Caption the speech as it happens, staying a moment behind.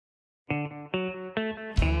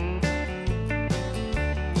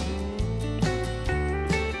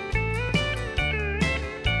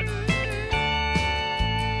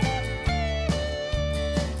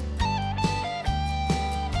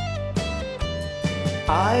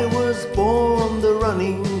I was born the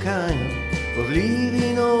running kind, with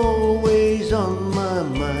leaving always on my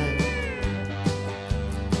mind.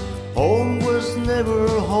 Home was never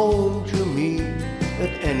home to me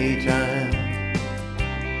at any time.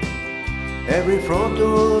 Every front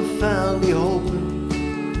door found me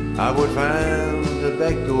open, I would find the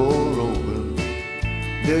back door open.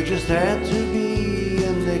 There just had to be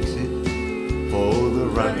an exit for the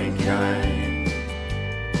running kind.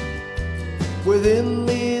 Within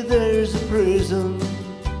me there's a prison,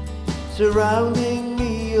 surrounding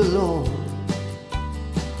me alone,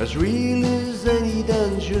 as real as any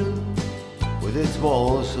dungeon with its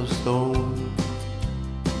walls of stone.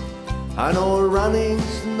 I know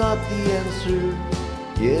running's not the answer,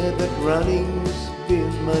 yeah, but running's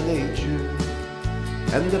been my nature,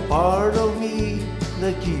 and the part of me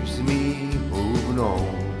that keeps me moving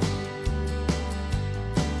on.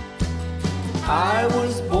 I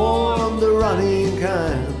was born the running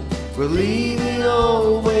kind, with leaving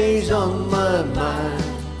always on my mind.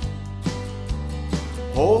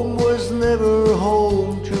 Home was never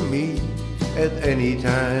home to me at any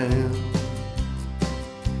time.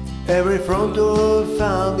 Every front door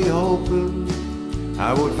found me open,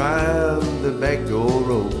 I would find the back door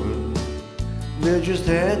open. There just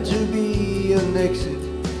had to be an exit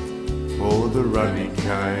for the running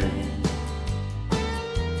kind.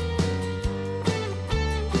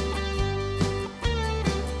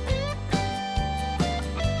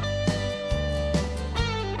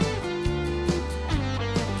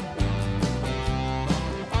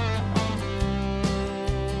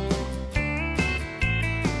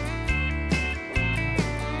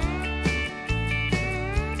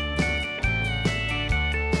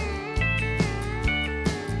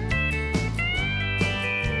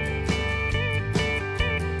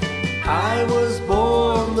 I was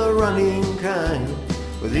born the running kind,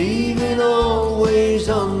 with leaving always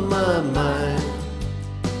on my mind.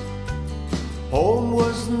 Home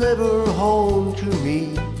was never home to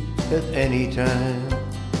me at any time.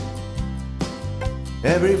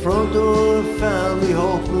 Every front door found me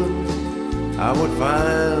open, I would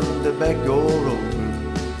find the back door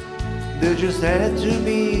open. There just had to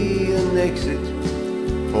be an exit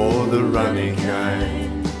for the running kind.